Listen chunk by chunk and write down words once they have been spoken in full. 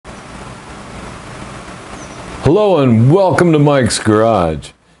Hello and welcome to Mike's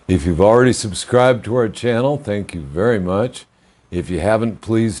Garage. If you've already subscribed to our channel, thank you very much. If you haven't,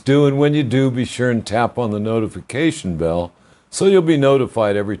 please do, and when you do, be sure and tap on the notification bell so you'll be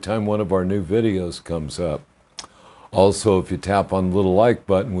notified every time one of our new videos comes up. Also, if you tap on the little like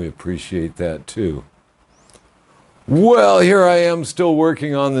button, we appreciate that too. Well, here I am still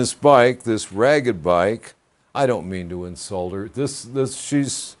working on this bike, this ragged bike. I don't mean to insult her.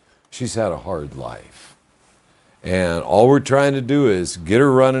 She's had a hard life. And all we're trying to do is get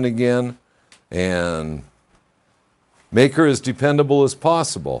her running again and make her as dependable as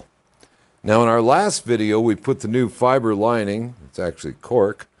possible. Now, in our last video, we put the new fiber lining, it's actually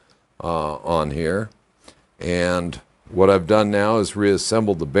cork, on here. And what I've done now is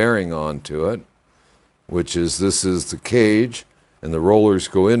reassembled the bearing onto it, which is, this is the cage, and the rollers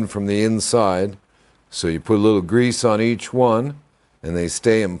go in from the inside. So you put a little grease on each one, and they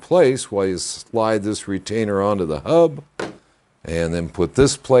stay in place while you slide this retainer onto the hub, and then put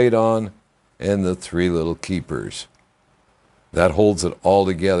this plate on and the three little keepers. That holds it all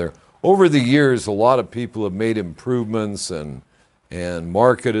together. Over the years, a lot of people have made improvements and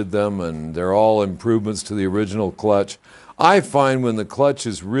marketed them, and they're all improvements to the original clutch. I find when the clutch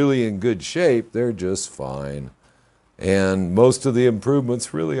is really in good shape, they're just fine. And most of the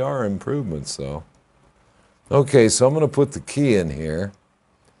improvements really are improvements, though. Okay, so I'm going to put the key in here.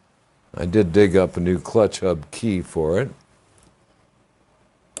 I did dig up a new clutch hub key for it.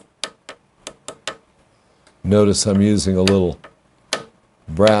 Notice I'm using a little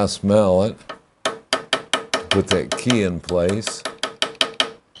brass mallet to put that key in place.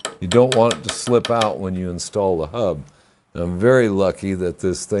 You don't want it to slip out when you install the hub. And I'm very lucky that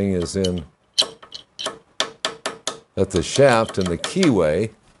this thing is in, that the shaft and the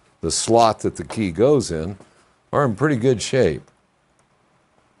keyway, the slot that the key goes in, are in pretty good shape.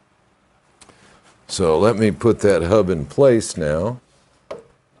 So let me put that hub in place now,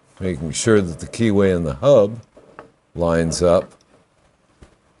 making sure that the keyway in the hub lines up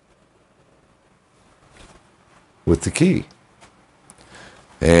with the key.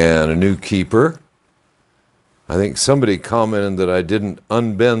 And a new keeper. I think somebody commented that I didn't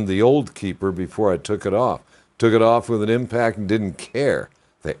unbend the old keeper before I took it off. Took it off with an impact and didn't care.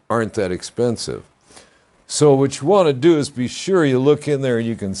 They aren't that expensive. So what you want to do is be sure you look in there and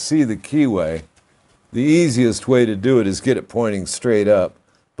you can see the keyway. The easiest way to do it is get it pointing straight up,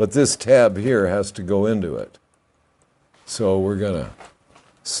 but this tab here has to go into it. So we're going to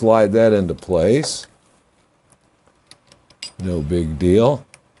slide that into place. No big deal.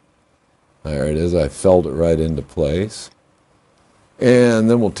 There it is. I felled it right into place. And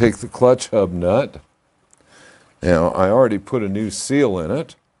then we'll take the clutch hub nut. Now, I already put a new seal in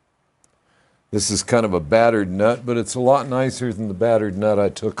it. This is kind of a battered nut, but it's a lot nicer than the battered nut I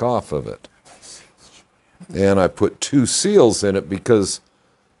took off of it. And I put two seals in it because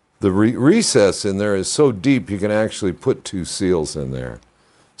the recess in there is so deep you can actually put two seals in there.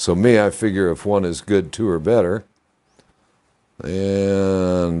 So I figure if one is good, two are better.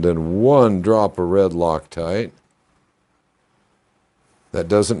 And then one drop of red Loctite. That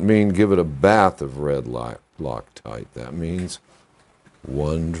doesn't mean give it a bath of red Loctite. That means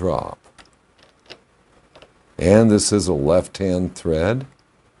one drop. And this is a left-hand thread.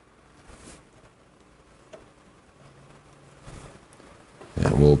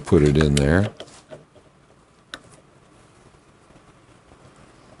 And we'll put it in there.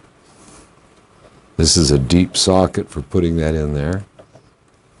 This is a deep socket for putting that in there.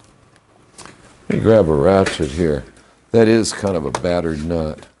 Let me grab a ratchet here. That is kind of a battered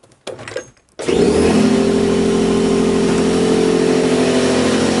nut.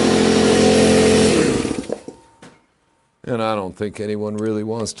 And I don't think anyone really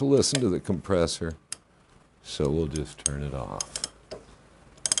wants to listen to the compressor, so we'll just turn it off.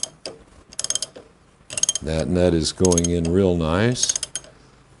 That nut is going in real nice.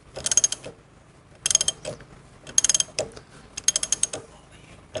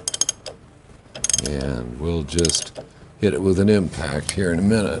 And we'll just hit it with an impact here in a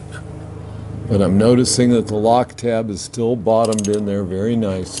minute. But I'm noticing that the lock tab is still bottomed in there very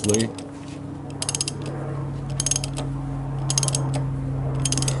nicely.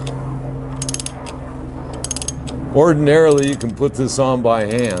 Ordinarily, you can put this on by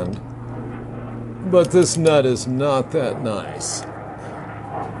hand, but this nut is not that nice.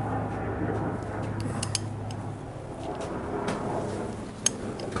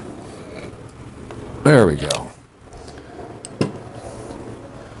 There we go.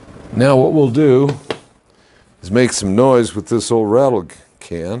 Now what we'll do is make some noise with this old rattle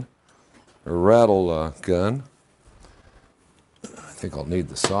can, or rattle gun. I think I'll need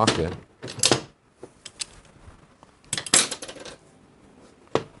the socket.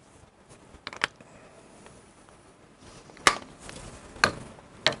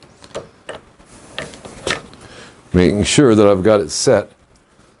 Making sure that I've got it set.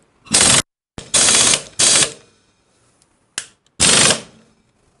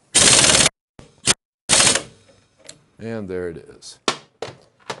 And there it is.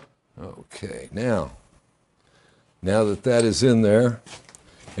 Okay, now that that is in there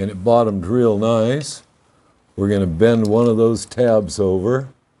and it bottomed real nice, we're going to bend one of those tabs over.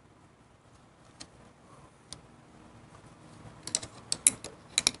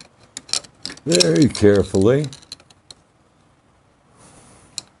 Very carefully.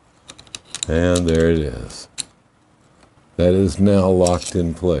 And there it is. That is now locked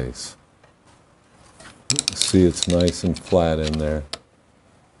in place. See, it's nice and flat in there.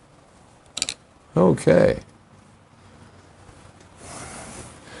 Okay.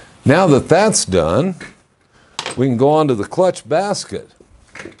 Now that that's done, we can go on to the clutch basket.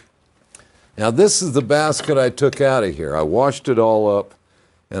 Now this is the basket I took out of here. I washed it all up,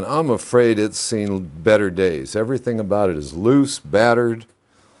 and I'm afraid it's seen better days. Everything about it is loose, battered.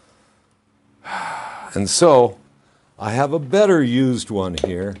 And so I have a better used one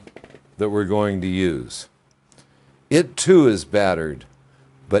here that we're going to use. It too is battered,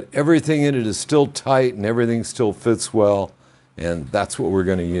 but everything in it is still tight and everything still fits well, and that's what we're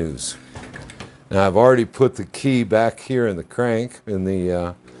going to use. Now I've already put the key back here in the crank, in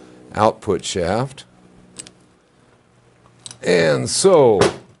the output shaft. And so,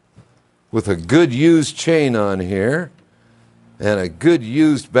 with a good used chain on here and a good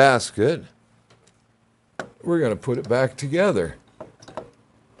used basket, we're going to put it back together.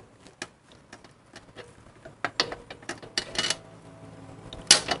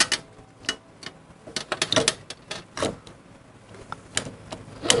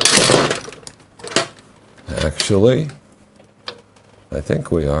 Actually, I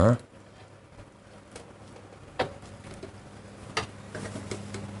think we are.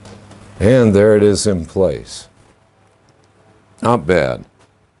 And there it is in place. Not bad.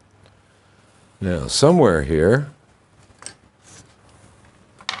 Now, somewhere here,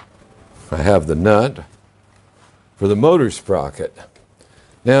 I have the nut for the motor sprocket.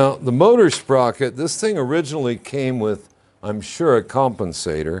 Now, the motor sprocket, this thing originally came with, I'm sure, a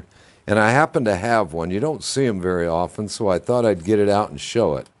compensator, and I happen to have one. You don't see them very often, so I thought I'd get it out and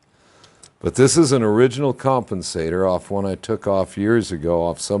show it. But this is an original compensator off one I took off years ago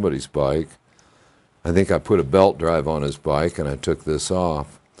off somebody's bike. I think I put a belt drive on his bike and I took this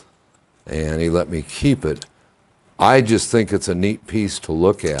off. And he let me keep it. I just think it's a neat piece to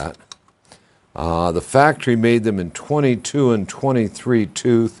look at. The factory made them in 22 and 23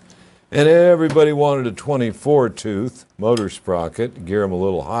 tooth, and everybody wanted a 24 tooth motor sprocket to gear them a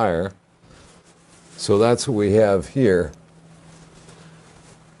little higher. So that's what we have here.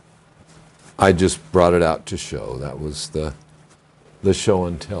 I just brought it out to show. That was the show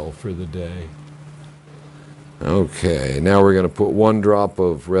and tell for the day. Okay, now we're going to put one drop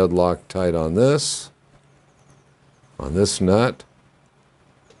of red Loctite on this nut,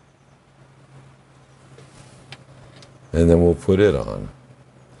 and then we'll put it on.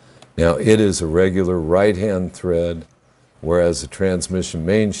 Now it is a regular right-hand thread, whereas the transmission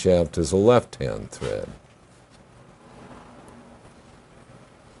main shaft is a left-hand thread.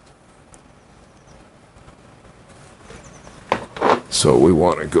 So we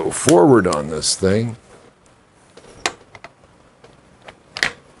want to go forward on this thing.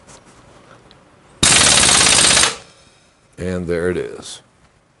 And there it is.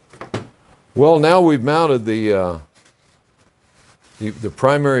 Well, now we've mounted the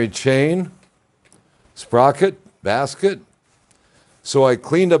primary chain, sprocket, basket. So I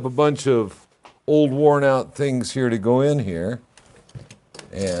cleaned up a bunch of old worn out things here to go in here.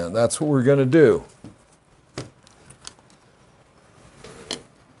 And that's what we're going to do.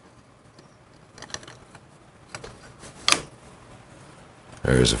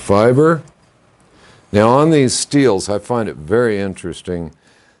 There's a fiber. Now on these steels, I find it very interesting.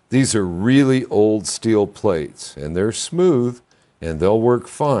 These are really old steel plates, and they're smooth, and they'll work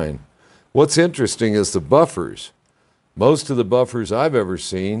fine. What's interesting is the buffers. Most of the buffers I've ever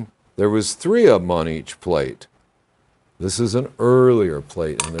seen, there was 3 of them on each plate. This is an earlier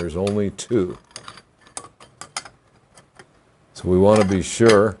plate, and there's only 2. So we want to be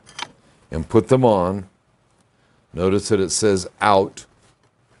sure and put them on. Notice that it says out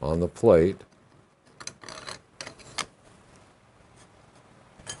on the plate.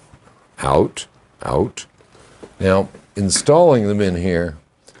 Out, out. Now, installing them in here,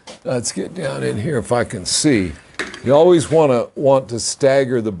 let's get down in here if I can see. You always want to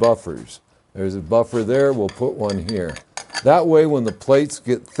stagger the buffers. There's a buffer there, we'll put one here. That way when the plates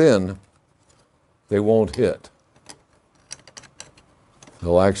get thin, they won't hit.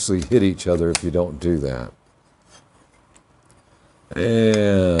 They'll actually hit each other if you don't do that.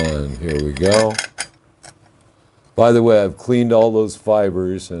 And here we go. By the way, I've cleaned all those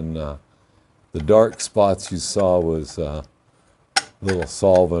fibers, and the dark spots you saw was little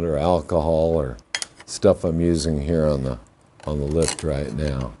solvent or alcohol or stuff I'm using here on the lift right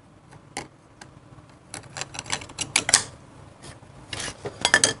now.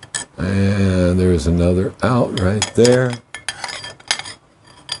 And there's another out right there.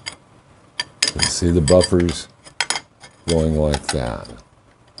 You can see the buffers going like that.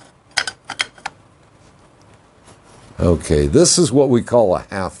 Okay, this is what we call a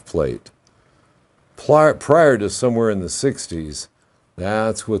half plate. Prior to somewhere in the 60s,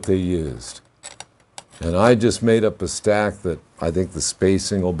 that's what they used. And I just made up a stack that I think the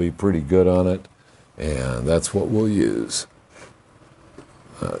spacing will be pretty good on it, and that's what we'll use.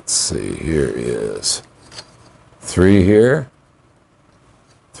 Let's see, here is 3 here,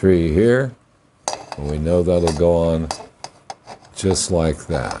 3 here, and we know that'll go on just like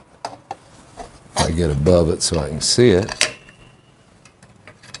that. If I get above it so I can see it.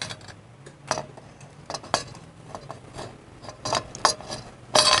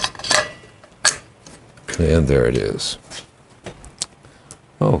 And there it is.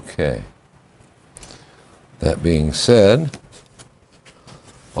 Okay. That being said,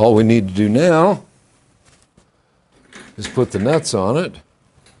 all we need to do now is put the nuts on it,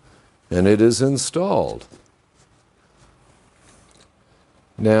 and it is installed.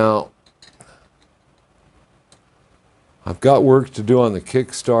 Now, I've got work to do on the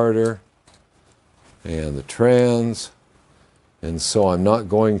Kickstarter and the trans, and so I'm not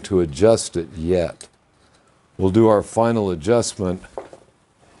going to adjust it yet. We'll do our final adjustment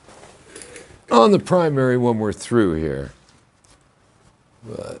on the primary when we're through here.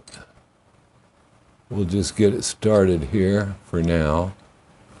 But we'll just get it started here for now.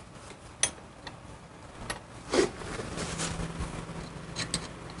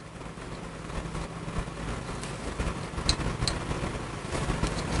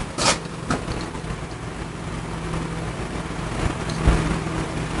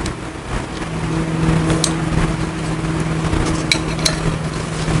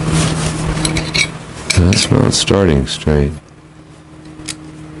 That's not starting straight.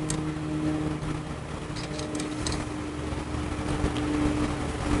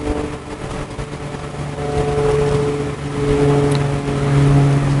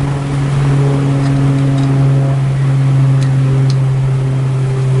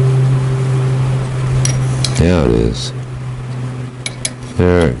 Now it is.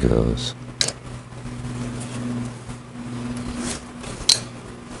 There it goes.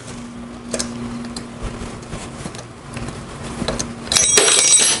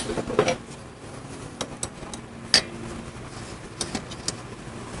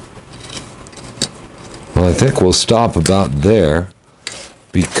 Well, I think we'll stop about there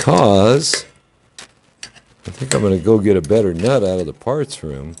because I think I'm going to go get a better nut out of the parts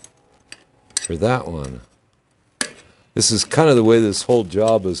room for that one. This is kind of the way this whole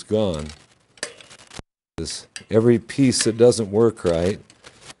job has gone. Every piece that doesn't work right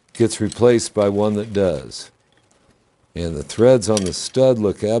gets replaced by one that does. And the threads on the stud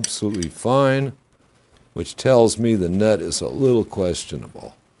look absolutely fine, which tells me the nut is a little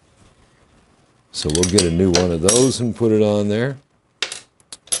questionable. So we'll get a new one of those and put it on there.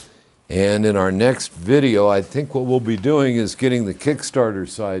 And in our next video, I think what we'll be doing is getting the Kickstarter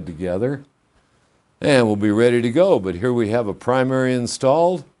side together, and we'll be ready to go. But here we have a primary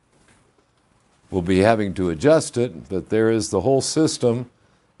installed. We'll be having to adjust it, but there is the whole system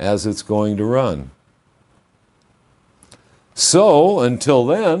as it's going to run. So until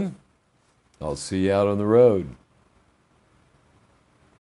then, I'll see you out on the road.